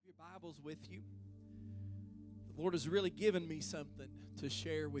Bibles with you. The Lord has really given me something to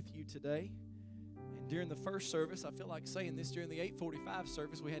share with you today. And during the first service, I feel like saying this, during the 8:45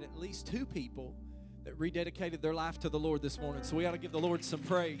 service, we had at least 2 people that rededicated their life to the Lord this morning. So we ought to give the Lord some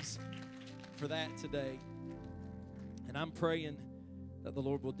praise for that today. And I'm praying that the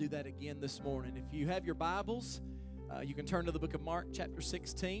Lord will do that again this morning. If you have your Bibles, you can turn to the book of Mark chapter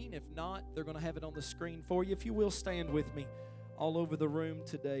 16. If not, they're going to have it on the screen for you. If you will, stand with me all over the room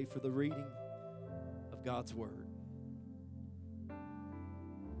today for the reading of God's Word.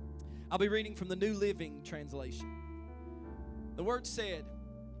 I'll be reading from the New Living Translation. The Word said,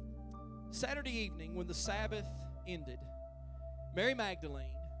 Saturday evening when the Sabbath ended, Mary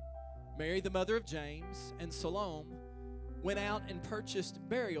Magdalene, Mary the mother of James, and Salome went out and purchased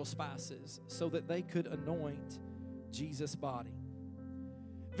burial spices so that they could anoint Jesus' body.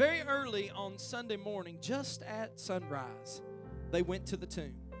 Very early on Sunday morning, just at sunrise, they went to the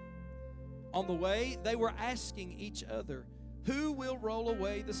tomb. On the way, they were asking each other, "Who will roll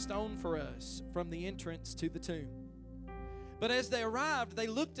away the stone for us from the entrance to the tomb?" But as they arrived, they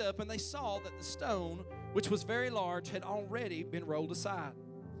looked up and they saw that the stone, which was very large, had already been rolled aside.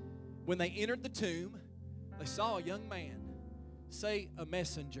 When they entered the tomb, they saw a young man, say a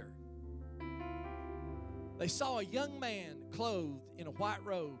messenger. They saw a young man clothed in a white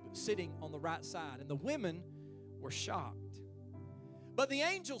robe sitting on the right side, and the women were shocked. But the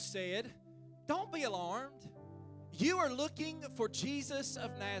angel said, "Don't be alarmed. You are looking for Jesus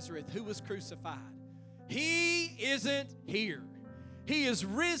of Nazareth who was crucified. He isn't here. He is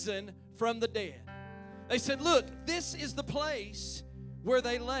risen from the dead." They said, "Look, this is the place where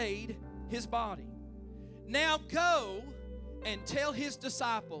they laid his body. Now go and tell his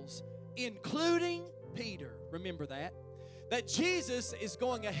disciples, including Peter," remember that Jesus is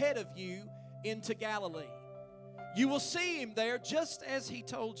going ahead of you into Galilee. You will see him there just as he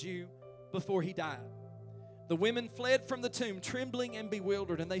told you before he died. The women fled from the tomb, trembling and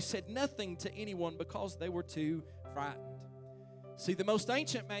bewildered, and they said nothing to anyone because they were too frightened. See, the most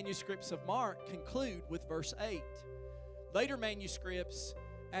ancient manuscripts of Mark conclude with verse 8. Later manuscripts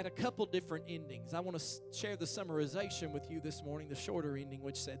add a couple different endings. I want to share the summarization with you this morning, the shorter ending,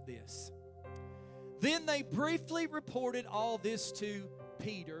 which said this. Then they briefly reported all this to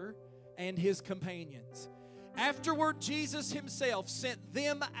Peter and his companions. Afterward, Jesus himself sent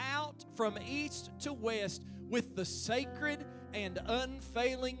them out from east to west with the sacred and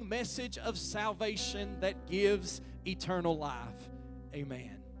unfailing message of salvation that gives eternal life.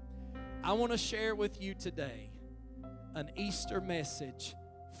 Amen. I want to share with you today an Easter message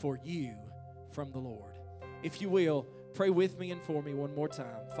for you from the Lord. If you will, pray with me and for me one more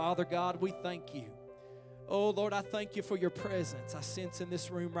time. Father God, we thank you. Oh Lord, I thank you for your presence I sense in this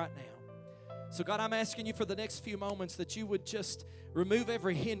room right now. So God, I'm asking you for the next few moments that you would just remove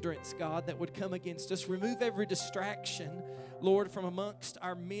every hindrance, God, that would come against us. Remove every distraction, Lord, from amongst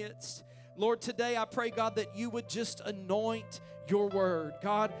our midst. Lord, today I pray, God, that you would just anoint your word.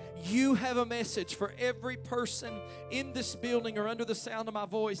 God, you have a message for every person in this building or under the sound of my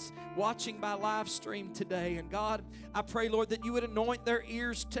voice watching by live stream today. And God, I pray, Lord, that you would anoint their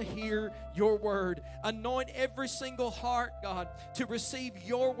ears to hear your word. Anoint every single heart, God, to receive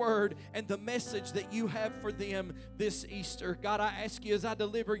your word and the message that you have for them this Easter. God, I ask you as I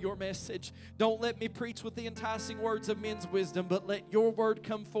deliver your message, don't let me preach with the enticing words of men's wisdom, but let your word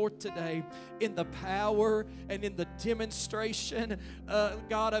come forth today in the power and in the demonstration,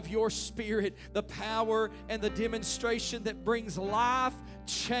 God, of your Spirit, the power and the demonstration that brings life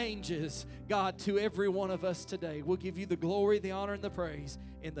changes, God, to every one of us today. We'll give you the glory, the honor, and the praise.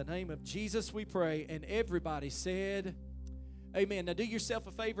 In the name of Jesus we pray. And everybody said, amen. Now do yourself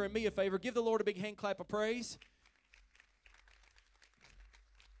a favor and me a favor. Give the Lord a big hand clap of praise.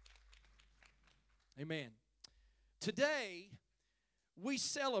 Amen. Today, we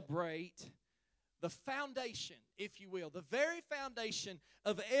celebrate the foundation, if you will, the very foundation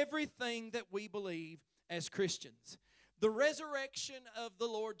of everything that we believe as Christians. The resurrection of the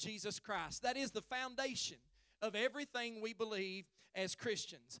Lord Jesus Christ. That is the foundation of everything we believe as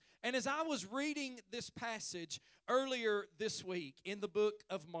Christians. And as I was reading this passage earlier this week in the book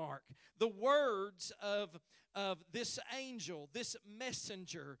of Mark, the words of this angel, this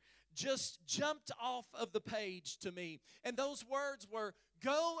messenger, just jumped off of the page to me. And those words were,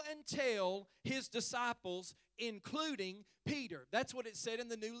 "Go and tell his disciples, including Peter." That's what it said in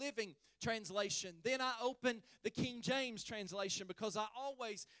the New Living Translation. Then I opened the King James translation because I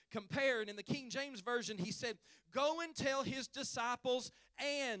always compare. And in the King James Version, he said, "Go and tell his disciples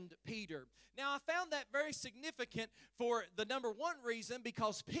and Peter." Now, I found that very significant for the number one reason,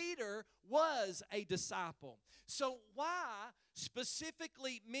 because Peter was a disciple. So why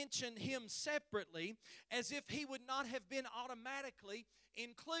specifically mention him separately as if he would not have been automatically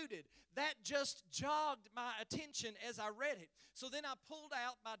included. That just jogged my attention as I read it. So then I pulled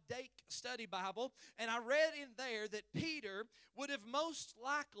out my Dake Study Bible, and I read in there that Peter would have most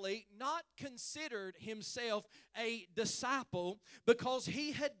likely not considered himself a disciple because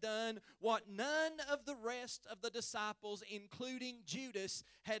he had done what none of the rest of the disciples, including Judas,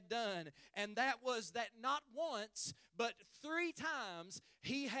 had done. And that was that not once, but 3 times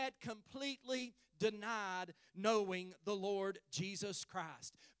he had completely denied knowing the Lord Jesus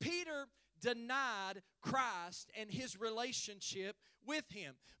Christ. Peter denied Christ and his relationship with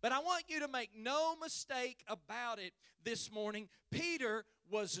him. But I want you to make no mistake about it this morning. Peter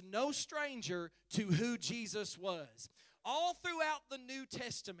was no stranger to who Jesus was. All throughout the New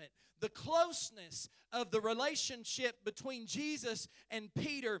Testament, the closeness of the relationship between Jesus and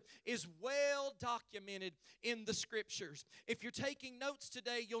Peter is well documented in the Scriptures. If you're taking notes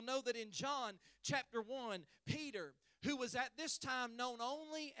today, you'll know that in John chapter 1, Peter, who was at this time known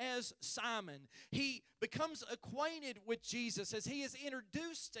only as Simon, he becomes acquainted with Jesus as he is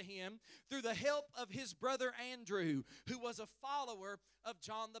introduced to him through the help of his brother Andrew, who was a follower of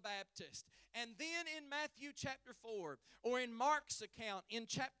John the Baptist. And then in Matthew chapter 4, or in Mark's account in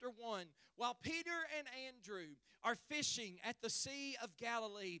chapter 1, while Peter and Andrew are fishing at the Sea of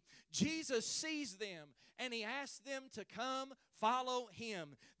Galilee, Jesus sees them and he asks them to come follow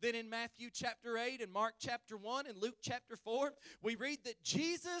him. Then in Matthew chapter 8 and Mark chapter 1 and Luke chapter 4, we read that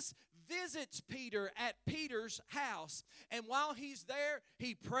Jesus visits Peter at Peter's house. And while he's there,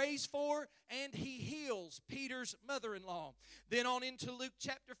 he prays for and he heals Peter's mother-in-law. Then on into Luke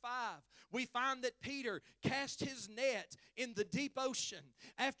chapter 5, we find that Peter cast his net in the deep ocean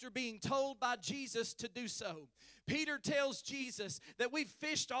after being told by Jesus to do so. Peter tells Jesus that we've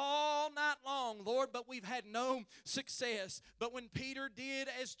fished all night long, Lord, but we've had no success. But when Peter did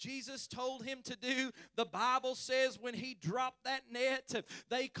as Jesus told him to do, the Bible says when he dropped that net,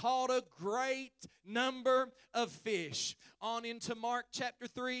 they caught a great number of fish. On into Mark chapter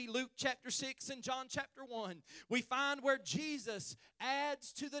 3, Luke chapter 6, and John chapter 1, we find where Jesus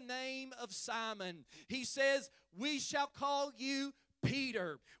adds to the name of Simon. He says, "We shall call you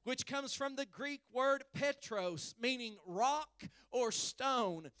Peter," which comes from the Greek word Petros, meaning rock or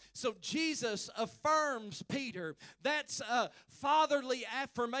stone. So Jesus affirms Peter. That's a fatherly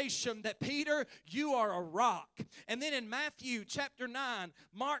affirmation that Peter, you are a rock. And then in Matthew chapter 9,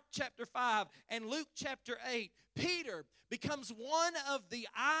 Mark chapter 5, and Luke chapter 8, Peter becomes one of the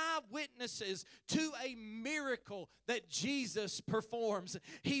eyewitnesses to a miracle that Jesus performs.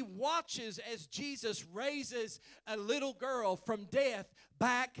 He watches as Jesus raises a little girl from death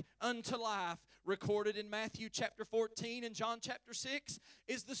back unto life. Recorded in Matthew chapter 14 and John chapter 6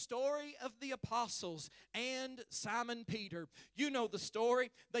 is the story of the apostles and Simon Peter. You know the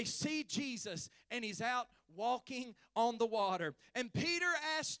story. They see Jesus and he's out walking on the water. And Peter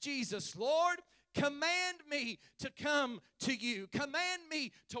asked Jesus, "Lord, command me to come to you. Command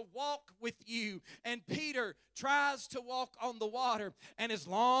me to walk with you." And Peter tries to walk on the water. And as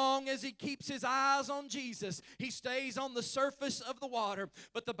long as he keeps his eyes on Jesus, he stays on the surface of the water.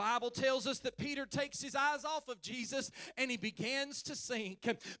 But the Bible tells us that Peter takes his eyes off of Jesus and he begins to sink.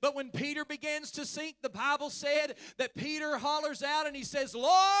 But when Peter begins to sink, the Bible said that Peter hollers out and he says,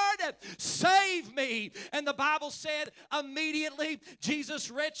 "Lord, save me." And the Bible said immediately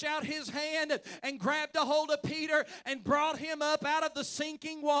Jesus reached out his hand and grabbed a hold of Peter and brought him up out of the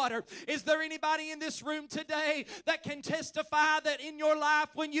sinking water. Is there anybody in this room today that can testify that in your life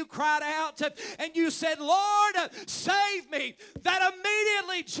when you cried out and you said, "Lord, save me," that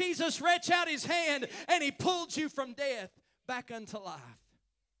immediately Jesus reached out his hand and he pulled you from death back unto life?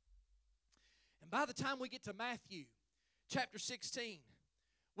 And by the time we get to Matthew chapter 16,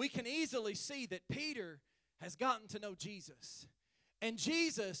 we can easily see that Peter has gotten to know Jesus. And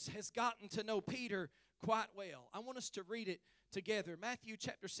Jesus has gotten to know Peter quite well. I want us to read it together. Matthew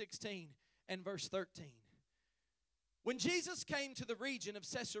chapter 16 and verse 13. When Jesus came to the region of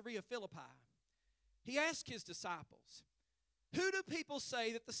Caesarea Philippi, he asked his disciples, "Who do people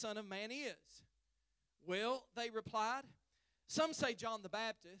say that the Son of Man is?" "Well," they replied, "some say John the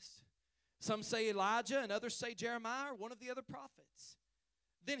Baptist, some say Elijah, and others say Jeremiah or one of the other prophets."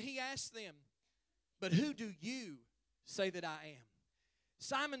 Then he asked them, "But who do you say that I am?"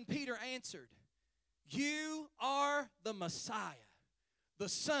 Simon Peter answered, "You are the Messiah, the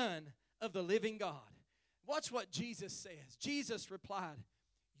Son of the living God." Watch what Jesus says. Jesus replied,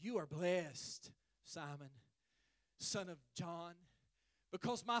 "You are blessed, Simon, son of John,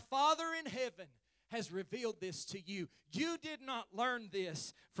 because my Father in heaven has revealed this to you. You did not learn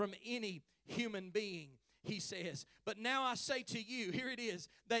this from any human being. he says, "But now I say to you," here it is,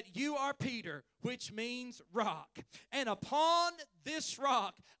 "that you are Peter, which means rock. And upon this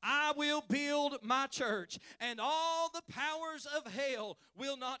rock I will build my church, and all the powers of hell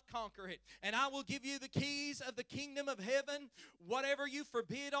will not conquer it. And I will give you the keys of the kingdom of heaven. Whatever you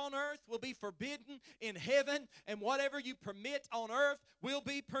forbid on earth will be forbidden in heaven, and whatever you permit on earth will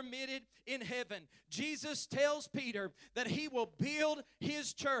be permitted in heaven." Jesus tells Peter that he will build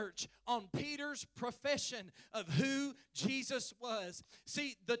his church on Peter's profession of who Jesus was.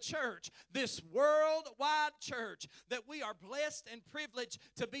 See, the church, this worldwide church that we are blessed and privileged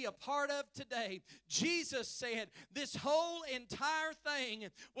to be a part of today, Jesus said this whole entire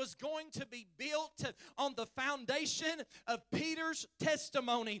thing was going to be built on the foundation of Peter's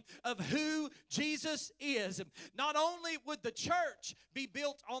testimony of who Jesus is. Not only would the church be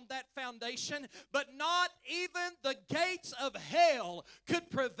built on that foundation, but not even the gates of hell could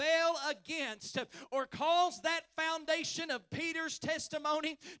prevail against or cause that foundation of Peter's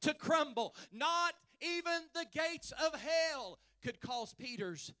testimony to crumble. Not even the gates of hell could cause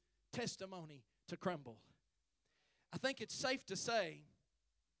Peter's testimony to crumble. I think it's safe to say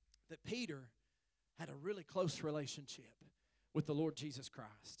that Peter had a really close relationship with the Lord Jesus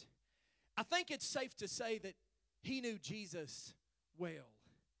Christ. I think it's safe to say that he knew Jesus well.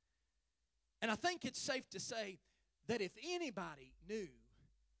 And I think it's safe to say that if anybody knew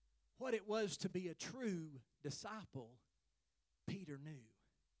what it was to be a true disciple, Peter knew.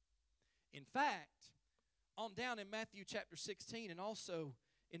 In fact, on down in Matthew chapter 16 and also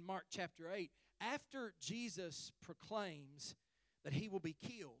in Mark chapter 8, after Jesus proclaims that he will be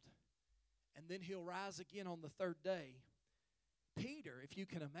killed and then he'll rise again on the third day, Peter, if you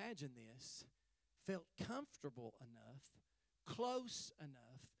can imagine this, felt comfortable enough, close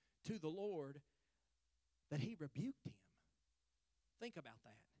enough to the Lord that he rebuked him. Think about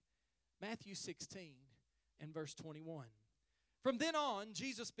that. Matthew 16 and verse 21. From then on,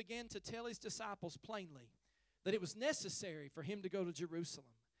 Jesus began to tell his disciples plainly that it was necessary for him to go to Jerusalem,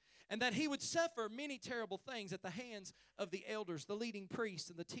 and that he would suffer many terrible things at the hands of the elders, the leading priests,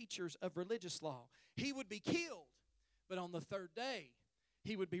 and the teachers of religious law. He would be killed, but on the third day,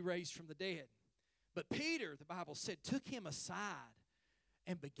 he would be raised from the dead. But Peter, the Bible said, took him aside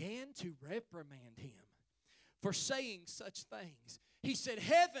and began to reprimand him for saying such things. He said,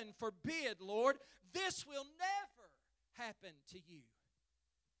 "Heaven forbid, Lord, this will never happen to you."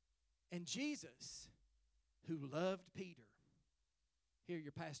 And Jesus, who loved Peter, hear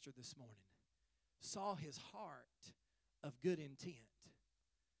your pastor this morning, saw his heart of good intent,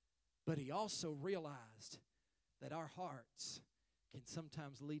 but he also realized that our hearts can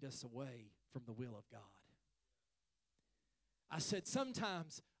sometimes lead us away from the will of God. I said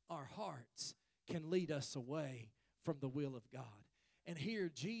sometimes our hearts can lead us away from the will of God. And here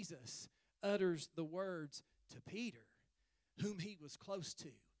Jesus utters the words to Peter, whom he was close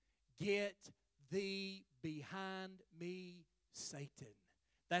to, "Get thee behind me, Satan."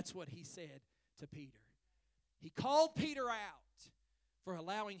 That's what he said to Peter. He called Peter out for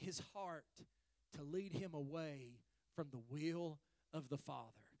allowing his heart to lead him away from the will of the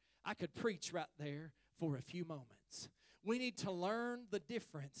Father. I could preach right there for a few moments. We need to learn the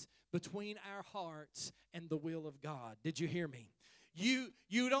difference between our hearts and the will of God. Did you hear me? You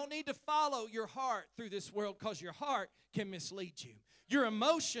don't need to follow your heart through this world, because your heart can mislead you. Your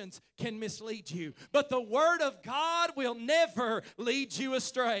emotions can mislead you. But the Word of God will never lead you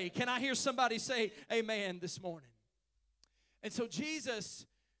astray. Can I hear somebody say amen this morning? And so Jesus,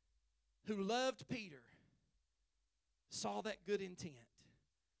 who loved Peter, saw that good intent,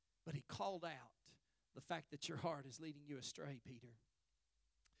 but he called out the fact that your heart is leading you astray, Peter.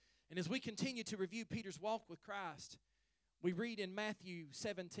 And as we continue to review Peter's walk with Christ, we read in Matthew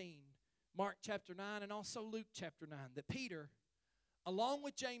 17, Mark chapter 9, and also Luke chapter 9, that Peter, along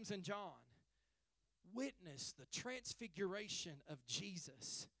with James and John, witnessed the transfiguration of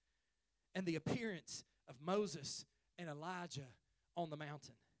Jesus and the appearance of Moses and Elijah on the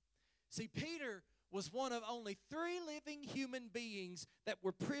mountain. See, Peter was one of only 3 living human beings that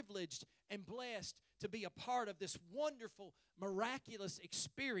were privileged and blessed to be a part of this wonderful, miraculous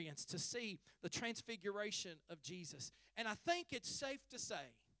experience to see the transfiguration of Jesus. And I think it's safe to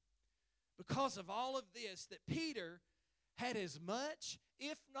say, because of all of this, that Peter had as much,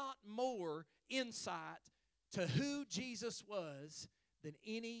 if not more, insight to who Jesus was than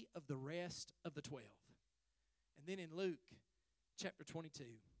any of the rest of the 12. And then in Luke chapter 22,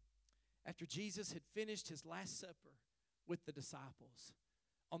 after Jesus had finished his Last Supper with the disciples,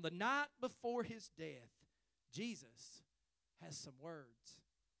 on the night before his death, Jesus has some words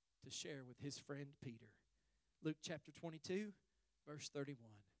to share with his friend Peter. Luke chapter 22, verse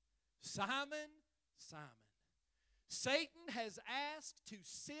 31. "Simon, Simon, Satan has asked to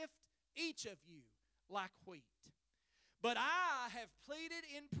sift each of you like wheat. But I have pleaded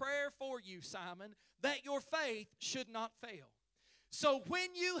in prayer for you, Simon, that your faith should not fail. So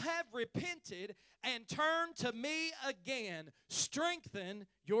when you have repented and turned to me again, strengthen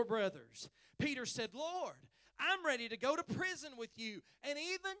your brothers. Peter said, Lord, I'm ready to go to prison with you and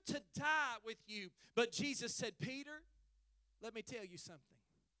even to die with you. But Jesus said, Peter, let me tell you something.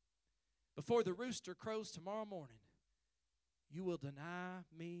 Before the rooster crows tomorrow morning, you will deny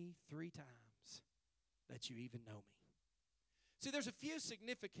me 3 times that you even know me. See, there's a few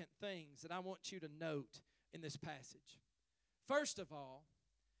significant things that I want you to note in this passage. First of all,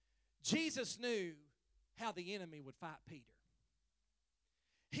 Jesus knew how the enemy would fight Peter.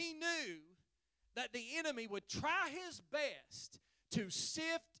 He knew that the enemy would try his best to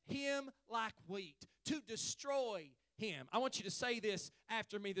sift him like wheat, to destroy him. I want you to say this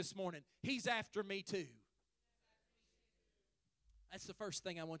after me this morning. He's after me too. That's the first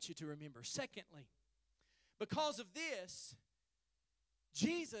thing I want you to remember. Secondly, because of this,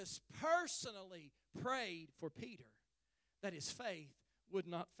 Jesus personally prayed for Peter that his faith would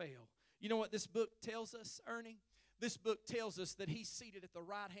not fail. You know what this book tells us, Ernie? This book tells us that he's seated at the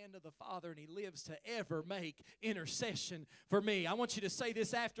right hand of the Father and he lives to ever make intercession for me. I want you to say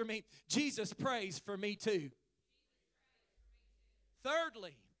this after me. Jesus prays for me too.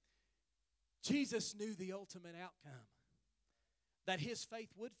 Thirdly, Jesus knew the ultimate outcome, that his faith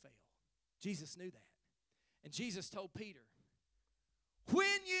would fail. Jesus knew that. And Jesus told Peter, when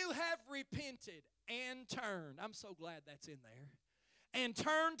you have repented and turned, I'm so glad that's in there, and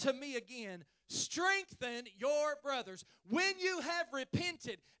turn to me again, strengthen your brothers. When you have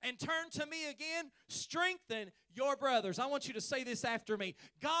repented and turned to me again, strengthen your brothers. I want you to say this after me.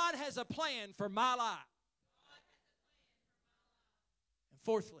 God has a plan for my life. And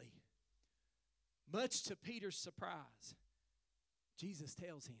fourthly, much to Peter's surprise, Jesus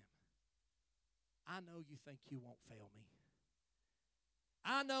tells him, I know you think you won't fail me.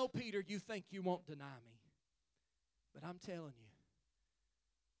 I know, Peter, you think you won't deny me. But I'm telling you,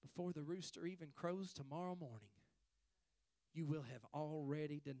 before the rooster even crows tomorrow morning, you will have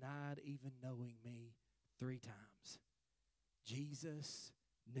already denied even knowing me 3 times. Jesus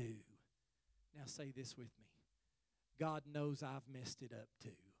knew. Now say this with me. God knows I've messed it up too.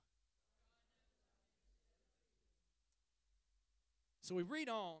 So we read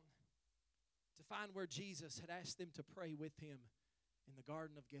on to find where Jesus had asked them to pray with him in the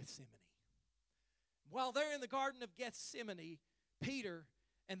Garden of Gethsemane. While they're in the Garden of Gethsemane, Peter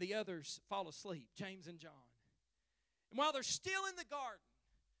and the others fall asleep, James and John. And while they're still in the garden,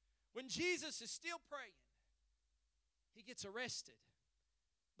 when Jesus is still praying, he gets arrested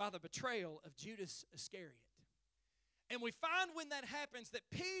by the betrayal of Judas Iscariot. And we find when that happens that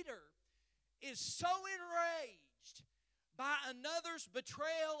Peter is so enraged by another's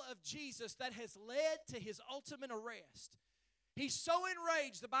betrayal of Jesus that has led to his ultimate arrest. He's so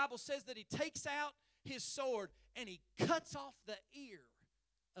enraged, the Bible says that he takes out his sword and he cuts off the ear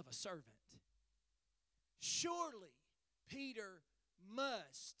of a servant. Surely Peter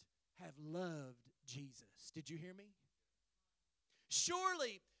must have loved Jesus. Did you hear me?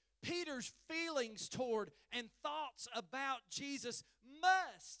 Surely Peter's feelings toward and thoughts about Jesus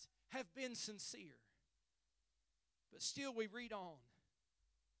must have been sincere. But still we read on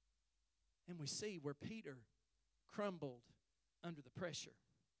and we see where Peter crumbled under the pressure.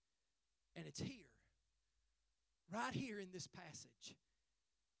 And it's here, right here in this passage,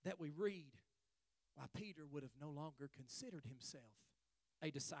 that we read why Peter would have no longer considered himself a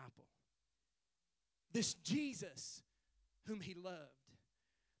disciple. This Jesus whom he loved,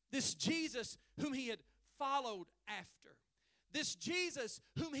 this Jesus whom he had followed after, this Jesus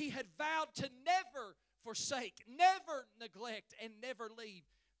whom he had vowed to never forsake, never neglect, and never leave,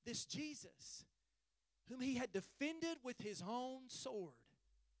 this Jesus whom he had defended with his own sword,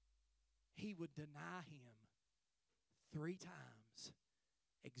 he would deny him 3 times,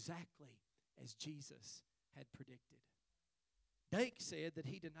 exactly as Jesus had predicted. Dake said that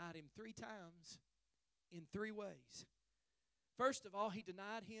he denied him 3 times in 3 ways. First of all, he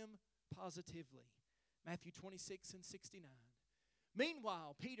denied him positively. Matthew 26 and 69.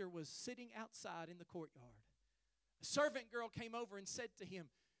 Meanwhile, Peter was sitting outside in the courtyard. A servant girl came over and said to him,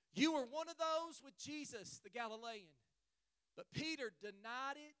 "You were one of those with Jesus, the Galilean." But Peter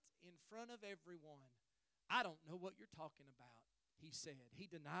denied it in front of everyone. "I don't know what you're talking about," he said. He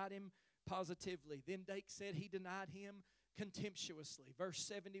denied him positively. Then Dake said he denied him contemptuously. Verse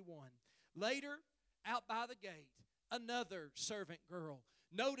 71. Later, out by the gate, another servant girl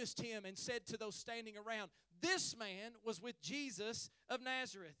noticed him and said to those standing around, "This man was with Jesus of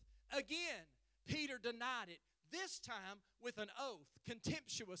Nazareth." Again, Peter denied it, this time with an oath,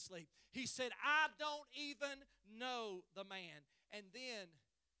 contemptuously. He said, I don't even know the man. And then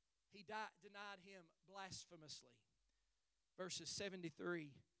he denied him blasphemously. Verses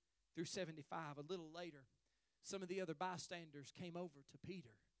 73 through 75, a little later, some of the other bystanders came over to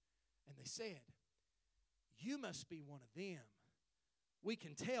Peter, and they said, you must be one of them. We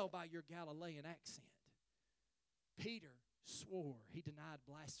can tell by your Galilean accent. Peter swore, he denied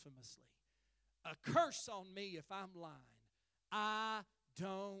blasphemously, a curse on me if I'm lying. I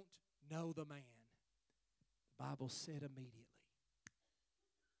don't know the man. The Bible said immediately,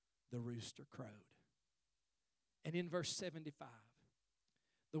 the rooster crowed. And in verse 75,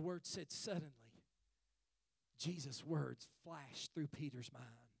 the word said suddenly, Jesus' words flashed through Peter's mind.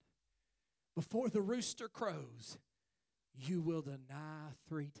 Before the rooster crows, you will deny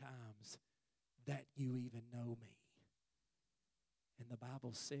 3 times that you even know me. And the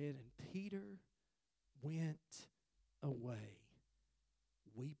Bible said, and Peter went away,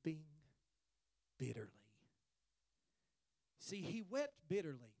 weeping bitterly. See, he wept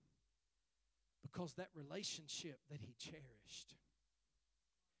bitterly because that relationship that he cherished,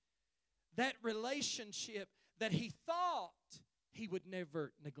 that relationship that he thought he would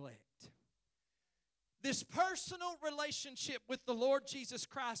never neglect, this personal relationship with the Lord Jesus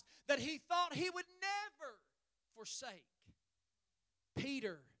Christ that he thought he would never forsake,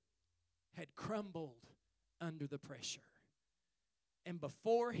 Peter had crumbled under the pressure. And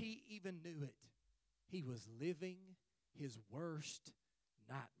before he even knew it, he was living his worst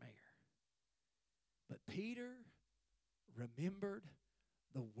nightmare. But Peter remembered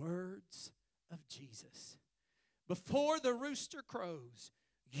the words of Jesus. Before the rooster crows,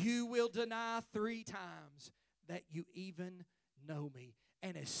 you will deny 3 times that you even know me.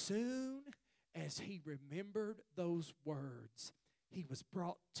 And as soon as he remembered those words, he was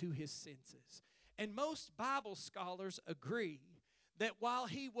brought to his senses. And most Bible scholars agree that while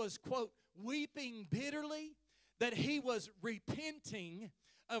he was, quote, weeping bitterly, that he was repenting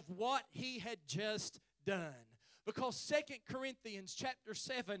of what he had just done. Because 2 Corinthians chapter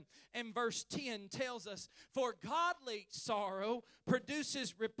 7 and verse 10 tells us, for godly sorrow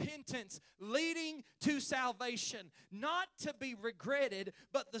produces repentance leading to salvation, not to be regretted,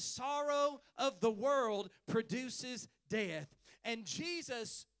 but the sorrow of the world produces death. And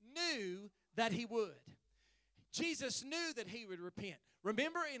Jesus knew that he would. Jesus knew that he would repent.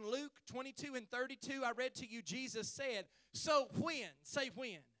 Remember in Luke 22 and 32, I read to you, Jesus said, so when, say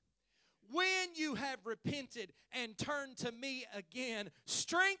when you have repented and turned to me again,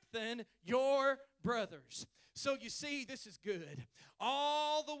 strengthen your brothers. So you see, this is good.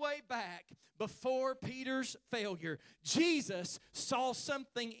 All the way back before Peter's failure, Jesus saw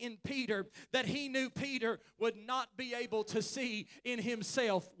something in Peter that he knew Peter would not be able to see in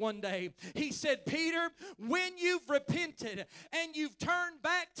himself one day. He said, Peter, when you've repented and you've turned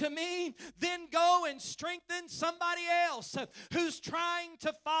back to me, then go and strengthen somebody else who's trying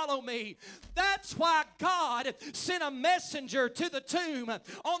to follow me. That's why God sent a messenger to the tomb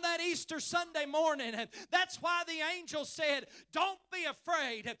on that Easter Sunday morning. That's why the angel said, don't be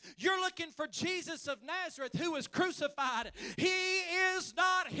afraid. You're looking for Jesus of Nazareth who was crucified. He is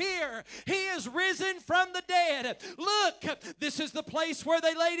not here. He is risen from the dead. Look, this is the place where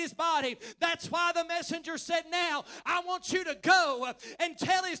they laid his body. That's why the messenger said, now I want you to go and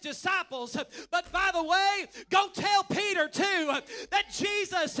tell his disciples. But by the way, go tell Peter too that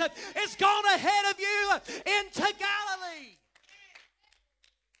Jesus is gone ahead of you into Galilee.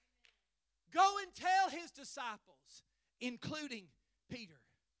 Go and tell his disciples, including Peter.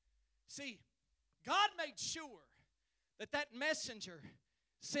 See, God made sure that that messenger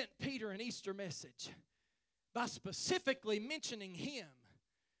sent Peter an Easter message by specifically mentioning him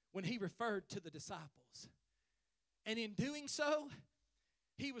when he referred to the disciples. And in doing so,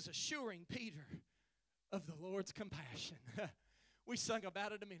 he was assuring Peter of the Lord's compassion. We sung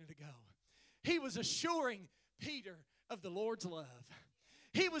about it a minute ago. He was assuring Peter of the Lord's love.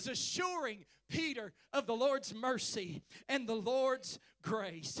 He was assuring Peter of the Lord's mercy and the Lord's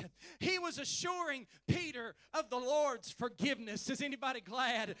grace. He was assuring Peter of the Lord's forgiveness. Is anybody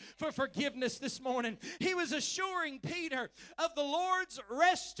glad for forgiveness this morning? He was assuring Peter of the Lord's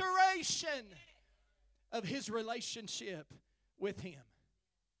restoration of his relationship with him.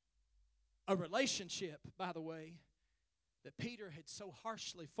 A relationship, by the way, that Peter had so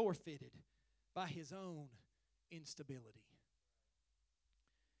harshly forfeited by his own instability.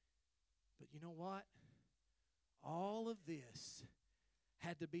 But you know what? All of this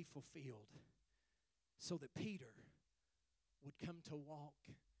had to be fulfilled so that Peter would come to walk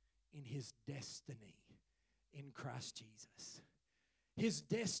in his destiny in Christ Jesus. His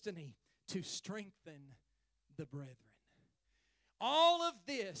destiny to strengthen the brethren. All of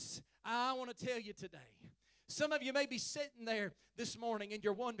this, I want to tell you today. Some of you may be sitting there this morning and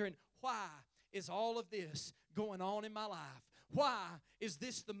you're wondering, why is all of this going on in my life? Why is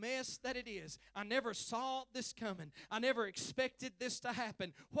this the mess that it is? I never saw this coming. I never expected this to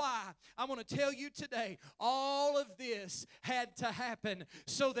happen. Why? I want to tell you today, all of this had to happen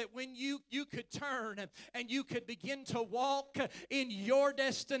so that when you could turn and you could begin to walk in your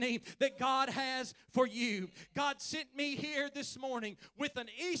destiny that God has for you. God sent me here this morning with an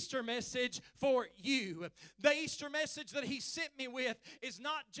Easter message for you. The Easter message that He sent me with is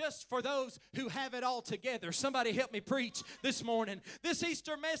not just for those who have it all together. Somebody help me preach this morning. This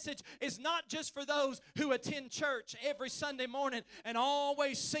Easter message is not just for those who attend church every Sunday morning and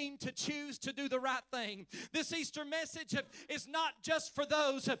always seem to choose to do the right thing. This Easter message is not just for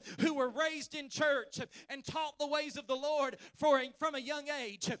those who were raised in church and taught the ways of the Lord from a young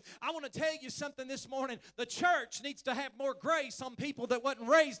age. I want to tell you something this morning. The church needs to have more grace on people that wasn't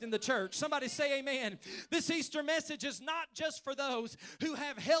raised in the church. Somebody say amen. This Easter message is not just for those who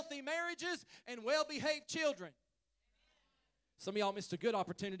have healthy marriages and well-behaved children. Some of y'all missed a good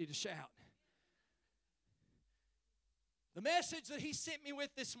opportunity to shout. The message that He sent me with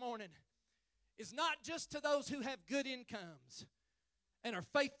this morning is not just to those who have good incomes and are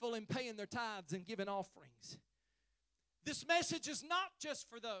faithful in paying their tithes and giving offerings. This message is not just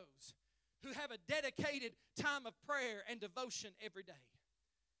for those who have a dedicated time of prayer and devotion every day.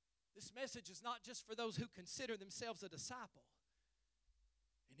 This message is not just for those who consider themselves a disciple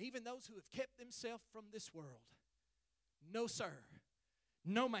and even those who have kept themselves from this world. No, sir.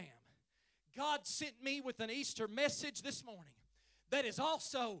 No, ma'am. God sent me with an Easter message this morning that is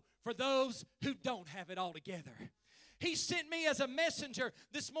also for those who don't have it all together. He sent me as a messenger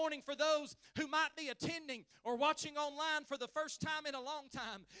this morning for those who might be attending or watching online for the first time in a long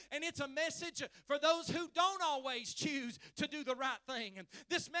time. And it's a message for those who don't always choose to do the right thing. And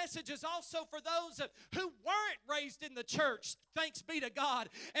this message is also for those who weren't raised in the church. Thanks be to God.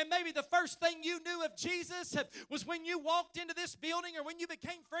 And maybe the first thing you knew of Jesus was when you walked into this building or when you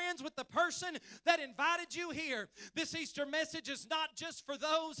became friends with the person that invited you here. This Easter message is not just for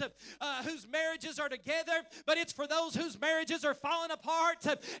those whose marriages are together, but it's for those whose marriages are falling apart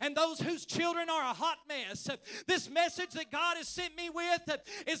and those whose children are a hot mess. This message that God has sent me with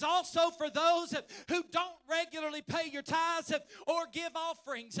is also for those who don't regularly pay your tithes or give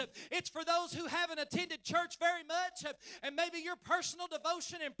offerings. It's for those who haven't attended church very much and maybe your personal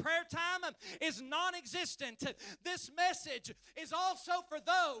devotion and prayer time is non-existent. This message is also for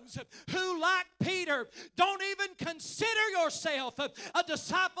those who, like Peter, don't even consider yourself a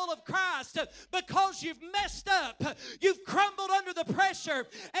disciple of Christ because you've messed up. You've crumbled under the pressure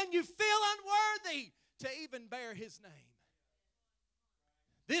and you feel unworthy to even bear His name.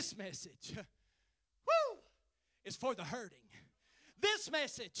 This message, is for the hurting. This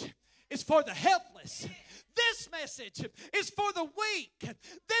message is for the helpless. This message is for the weak.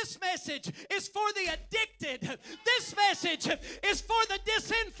 This message is for the addicted. This message is for the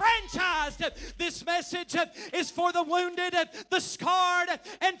disenfranchised. This message is for the wounded, the scarred,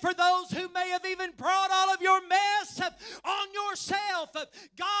 and for those who may have even brought all of your mess on yourself.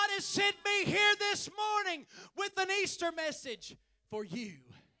 God has sent me here this morning with an Easter message for you.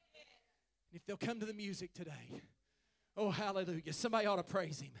 And if they'll come to the music today, oh, hallelujah. Somebody ought to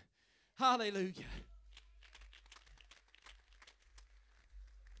praise Him. Hallelujah.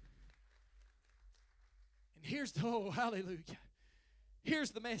 And here's the, oh, hallelujah.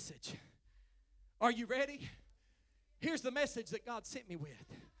 Here's the message. Are you ready? Here's the message that God sent me with.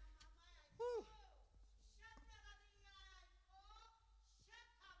 Woo.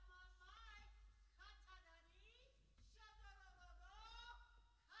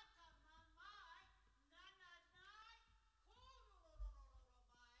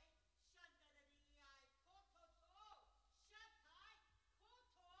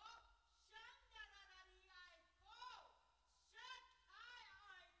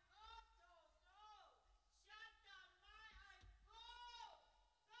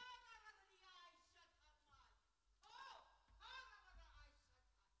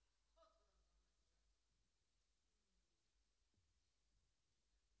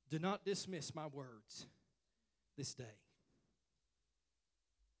 Do not dismiss my words this day.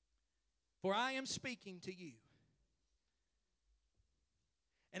 For I am speaking to you.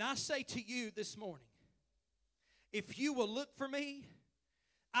 And I say to you this morning, if you will look for me,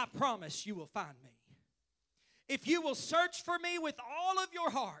 I promise you will find me. If you will search for me with all of your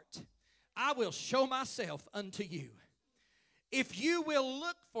heart, I will show myself unto you. If you will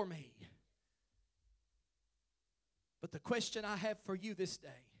look for me. But the question I have for you this day,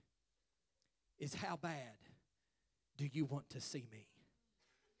 is how bad do you want to see me?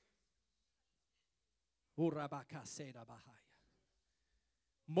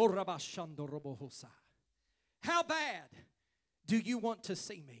 How bad do you want to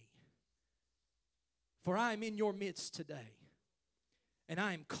see me? For I am in your midst today, and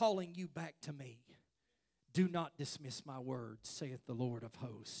I am calling you back to me. Do not dismiss my words, saith the Lord of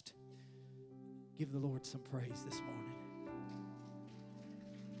hosts. Give the Lord some praise this morning.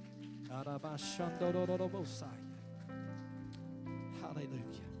 Hallelujah.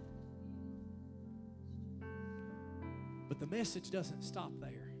 But the message doesn't stop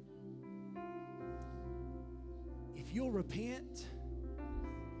there. If you'll repent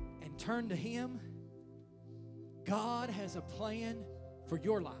and turn to Him, God has a plan for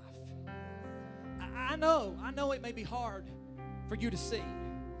your life. I know it may be hard for you to see.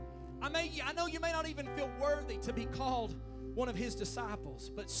 I know you may not even feel worthy to be called one of His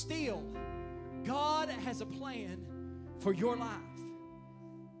disciples, but still, God has a plan for your life.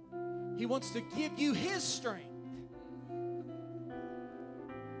 He wants to give you His strength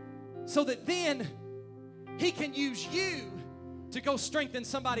so that then He can use you to go strengthen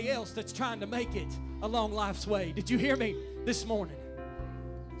somebody else that's trying to make it along life's way. Did you hear me this morning?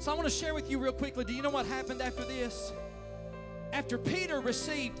 So I want to share with you real quickly. Do you know what happened after this? After Peter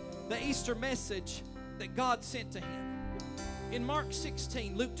received the Easter message that God sent to him. In Mark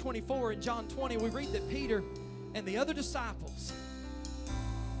 16, Luke 24, and John 20, we read that Peter and the other disciples,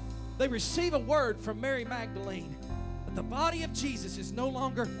 they receive a word from Mary Magdalene that the body of Jesus is no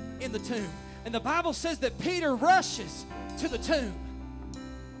longer in the tomb. And the Bible says that Peter rushes to the tomb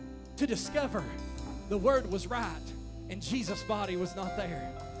to discover the word was right and Jesus' body was not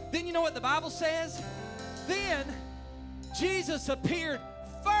there. Then you know what the Bible says? Then Jesus appeared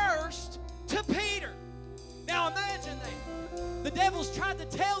first to Peter. Now imagine that. The devil's tried to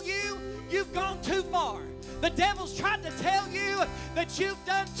tell you you've gone too far. The devil's tried to tell you that you've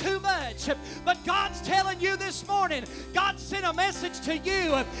done too much. But God's telling you this morning, God sent a message to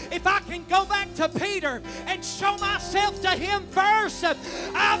you. If I can go back to Peter and show myself to him first,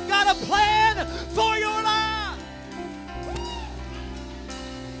 I've got a plan for your life.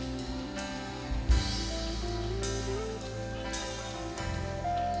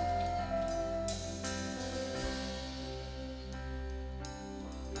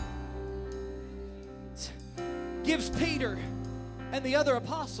 Gives Peter and the other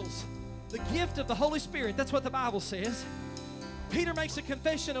apostles the gift of the Holy Spirit. That's what the Bible says. Peter makes a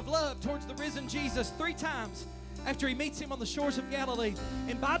confession of love towards the risen Jesus 3 times after he meets him on the shores of Galilee.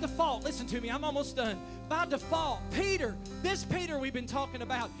 And by default, listen to me, I'm almost done. By default, Peter, this Peter we've been talking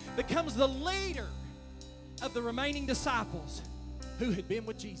about, becomes the leader of the remaining disciples who had been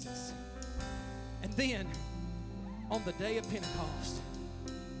with Jesus. And then, on the day of Pentecost,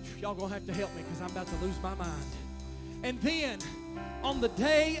 y'all gonna have to help me because I'm about to lose my mind. And then, on the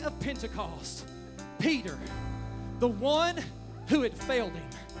day of Pentecost, Peter, the one who had failed him,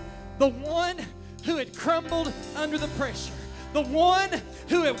 the one who had crumbled under the pressure, the one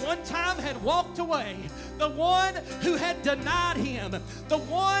who at one time had walked away, the one who had denied him, the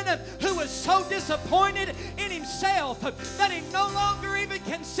one who was so disappointed in himself that he no longer even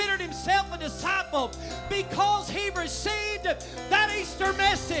considered himself a disciple because he received that Easter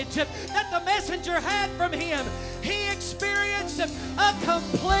message that the messenger had from him. He experienced a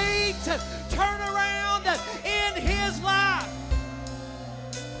complete turnaround in his life.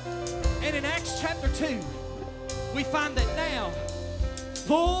 And in Acts chapter 2, we find that now,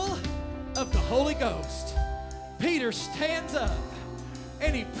 full of the Holy Ghost, Peter stands up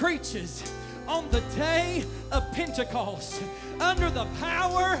and he preaches on the day of Pentecost under the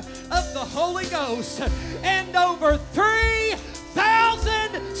power of the Holy Ghost, and over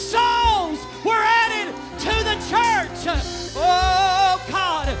 3,000 souls were added to the church. Oh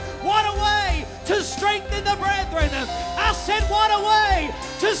God, what a way to strengthen the brethren. I said, what a way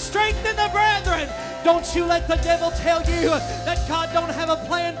to strengthen the brethren. Don't you let the devil tell you that God don't have a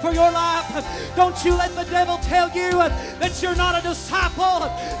plan for your life. Don't you let the devil tell you that you're not a disciple.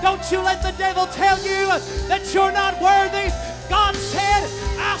 Don't you let the devil tell you that you're not worthy. God said,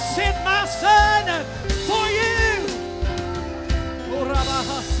 I sent my son for you.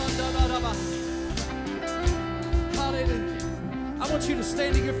 Hallelujah. I want you to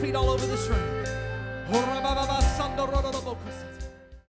stand to your feet all over this room.